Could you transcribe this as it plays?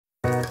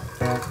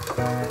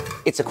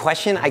It's a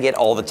question I get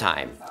all the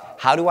time.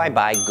 How do I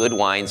buy good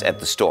wines at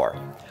the store?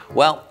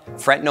 Well,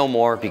 fret no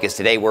more because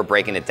today we're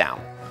breaking it down.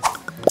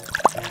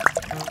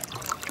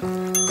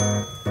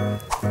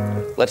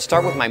 Let's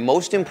start with my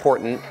most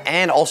important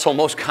and also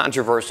most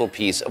controversial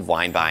piece of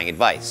wine buying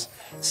advice.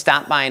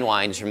 Stop buying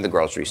wines from the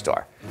grocery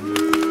store.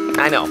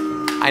 I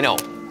know,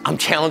 I'm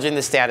challenging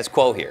the status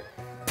quo here,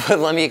 but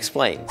let me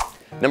explain.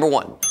 Number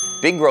one,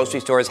 big grocery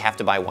stores have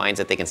to buy wines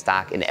that they can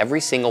stock in every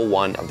single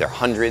one of their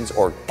hundreds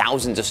or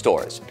thousands of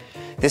stores.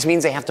 This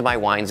means they have to buy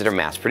wines that are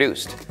mass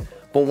produced.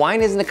 But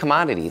wine isn't a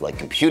commodity like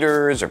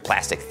computers or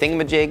plastic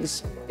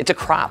thingamajigs. It's a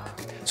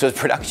crop. So as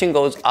production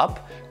goes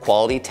up,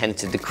 quality tends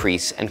to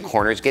decrease and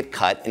corners get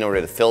cut in order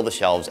to fill the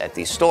shelves at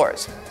these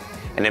stores.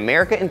 In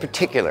America in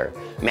particular,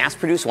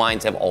 mass-produced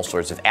wines have all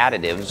sorts of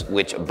additives,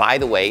 which, by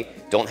the way,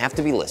 don't have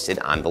to be listed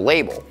on the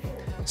label.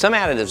 Some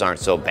additives aren't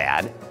so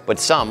bad, but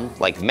some,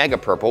 like Mega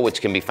Purple,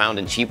 which can be found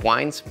in cheap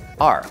wines,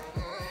 are.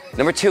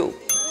 Number two,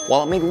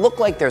 while it may look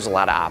like there's a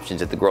lot of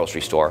options at the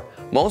grocery store,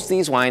 most of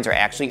these wines are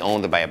actually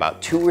owned by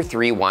about 2 or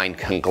 3 wine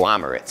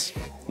conglomerates.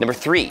 Number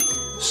three,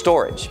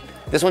 storage.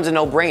 This one's a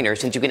no-brainer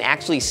since you can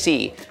actually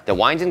see that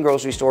wines in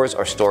grocery stores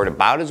are stored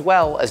about as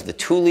well as the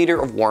 2-liter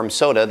of warm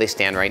soda they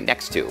stand right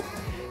next to.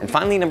 And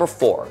finally, number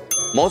four,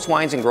 most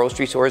wines in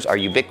grocery stores are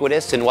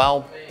ubiquitous and,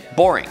 well,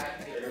 boring.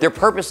 They're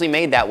purposely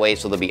made that way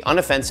so they'll be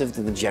unoffensive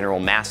to the general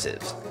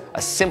masses.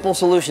 A simple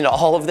solution to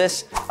all of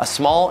this, a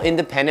small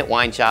independent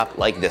wine shop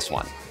like this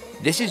one.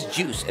 This is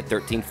Juice at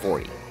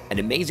 1340, an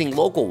amazing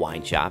local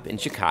wine shop in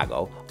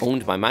Chicago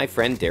owned by my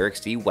friend Derek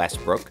C.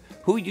 Westbrook,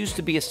 who used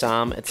to be a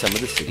somm at some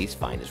of the city's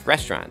finest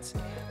restaurants.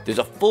 There's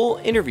a full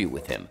interview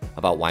with him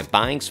about why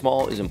buying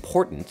small is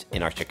important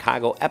in our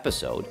Chicago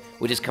episode,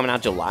 which is coming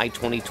out July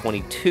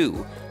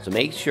 2022, so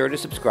make sure to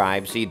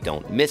subscribe so you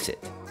don't miss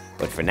it.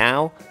 But for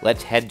now,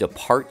 let's head to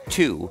part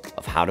 2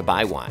 of how to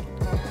buy wine.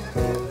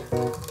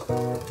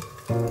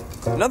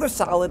 Another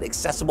solid,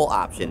 accessible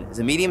option is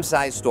a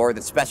medium-sized store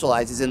that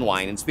specializes in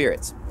wine and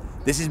spirits.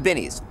 This is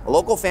Binny's, a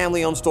local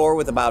family-owned store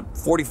with about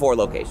 44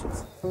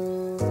 locations.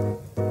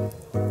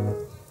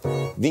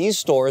 These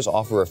stores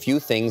offer a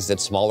few things that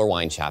smaller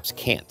wine shops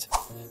can't.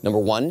 Number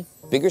one,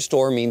 bigger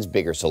store means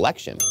bigger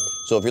selection.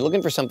 So if you're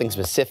looking for something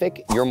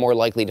specific, you're more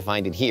likely to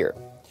find it here.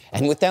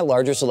 And with that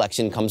larger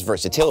selection comes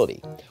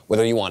versatility.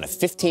 Whether you want a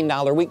 $15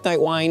 weeknight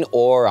wine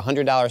or a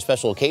 $100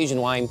 special occasion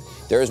wine,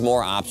 there's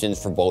more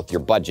options for both your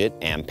budget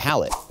and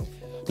palate.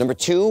 Number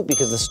two,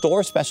 because the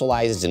store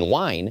specializes in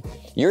wine,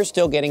 you're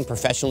still getting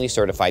professionally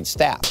certified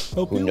staff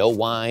who know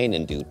wine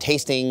and do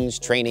tastings,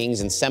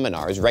 trainings, and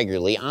seminars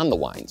regularly on the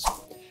wines.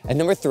 And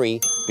number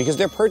three, because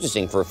they're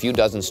purchasing for a few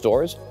dozen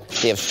stores,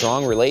 they have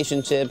strong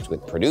relationships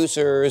with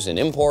producers and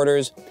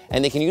importers,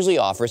 and they can usually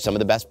offer some of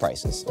the best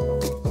prices.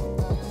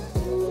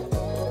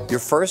 Your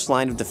first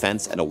line of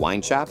defense at a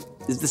wine shop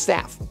is the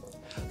staff.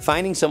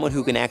 Finding someone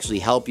who can actually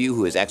help you,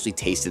 who has actually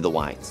tasted the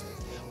wines.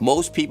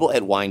 Most people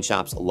at wine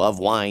shops love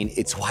wine,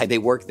 it's why they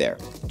work there.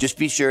 Just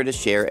be sure to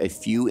share a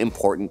few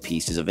important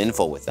pieces of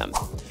info with them.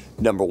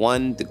 Number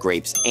one, the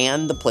grapes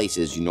and the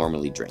places you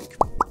normally drink.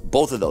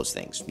 Both of those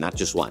things, not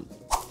just one.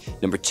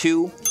 Number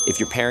two, if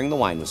you're pairing the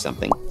wine with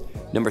something.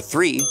 Number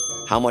three,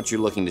 how much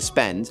you're looking to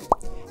spend.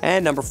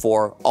 And number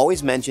four,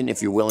 always mention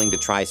if you're willing to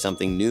try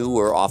something new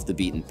or off the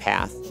beaten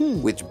path,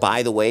 which,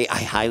 by the way, I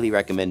highly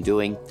recommend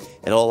doing.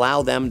 It'll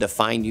allow them to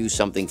find you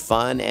something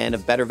fun and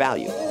of better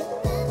value.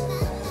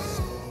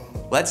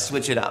 Let's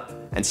switch it up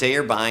and say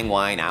you're buying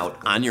wine out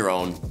on your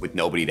own with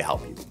nobody to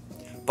help you.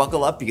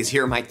 Buckle up because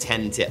here are my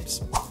 10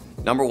 tips.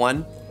 Number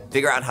one,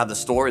 figure out how the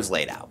store is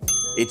laid out.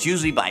 It's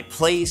usually by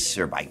place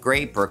or by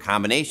grape or a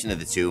combination of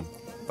the two,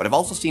 but I've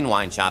also seen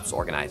wine shops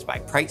organized by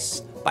price,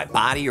 by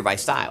body, or by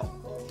style.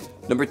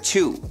 Number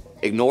two,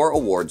 ignore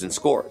awards and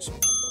scores.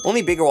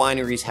 Only bigger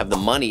wineries have the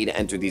money to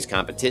enter these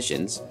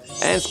competitions,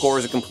 and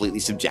scores are completely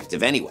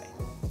subjective anyway.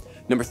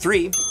 Number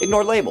three,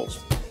 ignore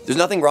labels. There's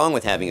nothing wrong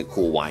with having a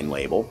cool wine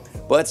label,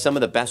 but some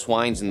of the best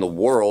wines in the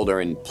world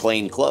are in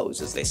plain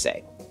clothes, as they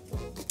say.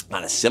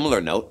 On a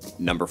similar note,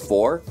 number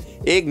four,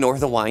 ignore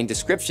the wine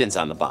descriptions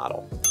on the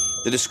bottle.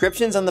 The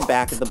descriptions on the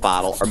back of the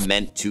bottle are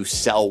meant to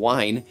sell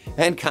wine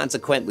and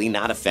consequently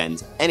not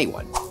offend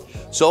anyone.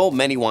 So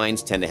many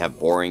wines tend to have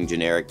boring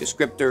generic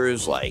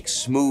descriptors like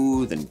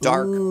smooth and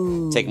dark,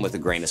 take them with a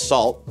grain of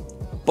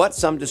salt, but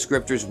some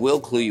descriptors will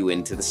clue you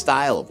into the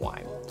style of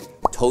wine.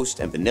 Toast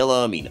and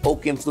vanilla mean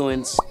oak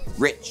influence,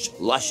 rich,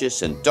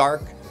 luscious, and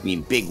dark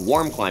mean big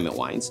warm climate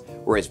wines,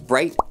 whereas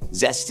bright,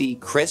 zesty,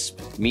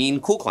 crisp mean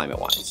cool climate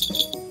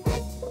wines.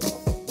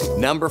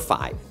 Number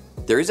five.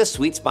 There is a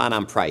sweet spot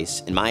on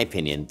price, in my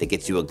opinion, that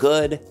gets you a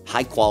good,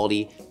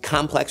 high-quality,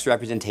 complex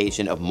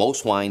representation of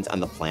most wines on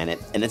the planet,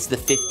 and it's the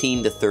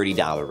 $15 to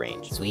 $30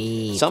 range.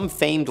 Sweet. Some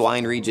famed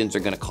wine regions are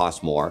going to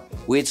cost more,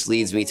 which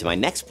leads me to my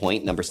next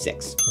point, number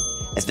 6.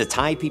 As the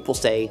Thai people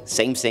say,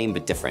 same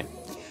but different.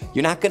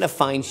 You're not going to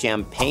find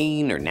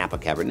Champagne or Napa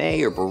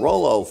Cabernet or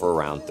Barolo for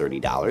around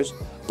 $30,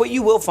 but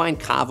you will find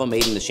Cava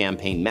made in the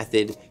Champagne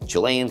method,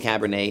 Chilean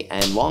Cabernet,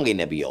 and Longue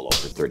Nebbiolo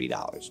for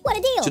 $30. What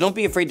a deal! So don't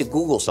be afraid to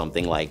Google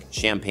something like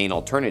Champagne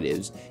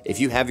alternatives if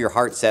you have your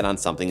heart set on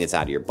something that's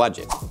out of your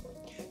budget.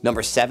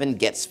 Number 7,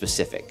 get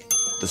specific.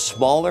 The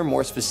smaller,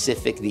 more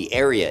specific the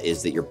area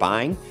is that you're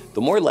buying, the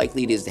more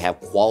likely it is to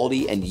have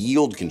quality and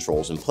yield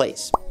controls in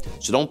place.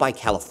 So don't buy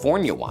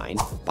California wine,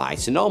 buy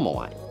Sonoma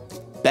wine.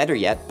 Better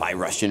yet, buy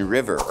Russian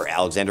River or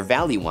Alexander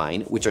Valley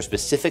wine, which are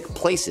specific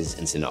places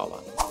in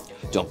Sonoma.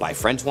 Don't buy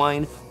French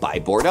wine, buy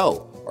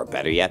Bordeaux, or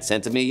better yet,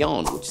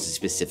 Saint-Emilion, which is a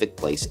specific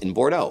place in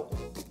Bordeaux.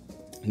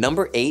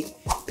 Number 8,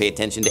 pay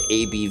attention to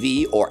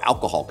ABV or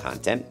alcohol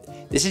content.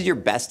 This is your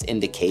best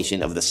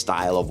indication of the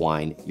style of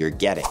wine you're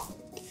getting.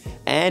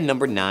 And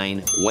number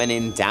 9, when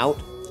in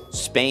doubt,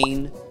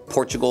 Spain,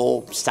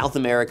 Portugal, South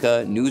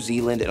America, New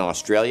Zealand, and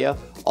Australia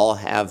all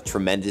have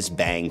tremendous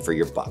bang for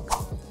your buck.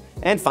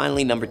 And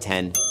finally, number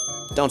 10,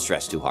 don't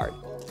stress too hard.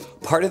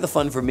 Part of the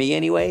fun for me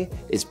anyway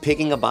is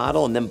picking a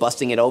bottle and then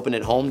busting it open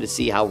at home to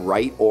see how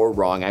right or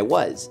wrong I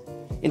was.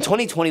 In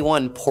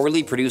 2021,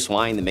 poorly produced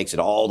wine that makes it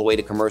all the way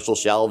to commercial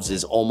shelves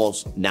is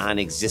almost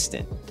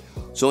non-existent.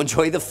 So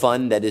enjoy the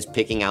fun that is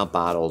picking out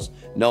bottles,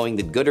 knowing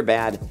that good or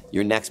bad,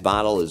 your next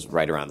bottle is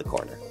right around the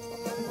corner.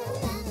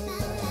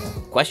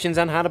 Questions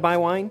on how to buy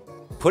wine?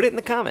 Put it in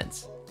the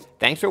comments.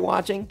 Thanks for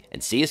watching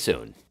and see you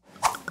soon.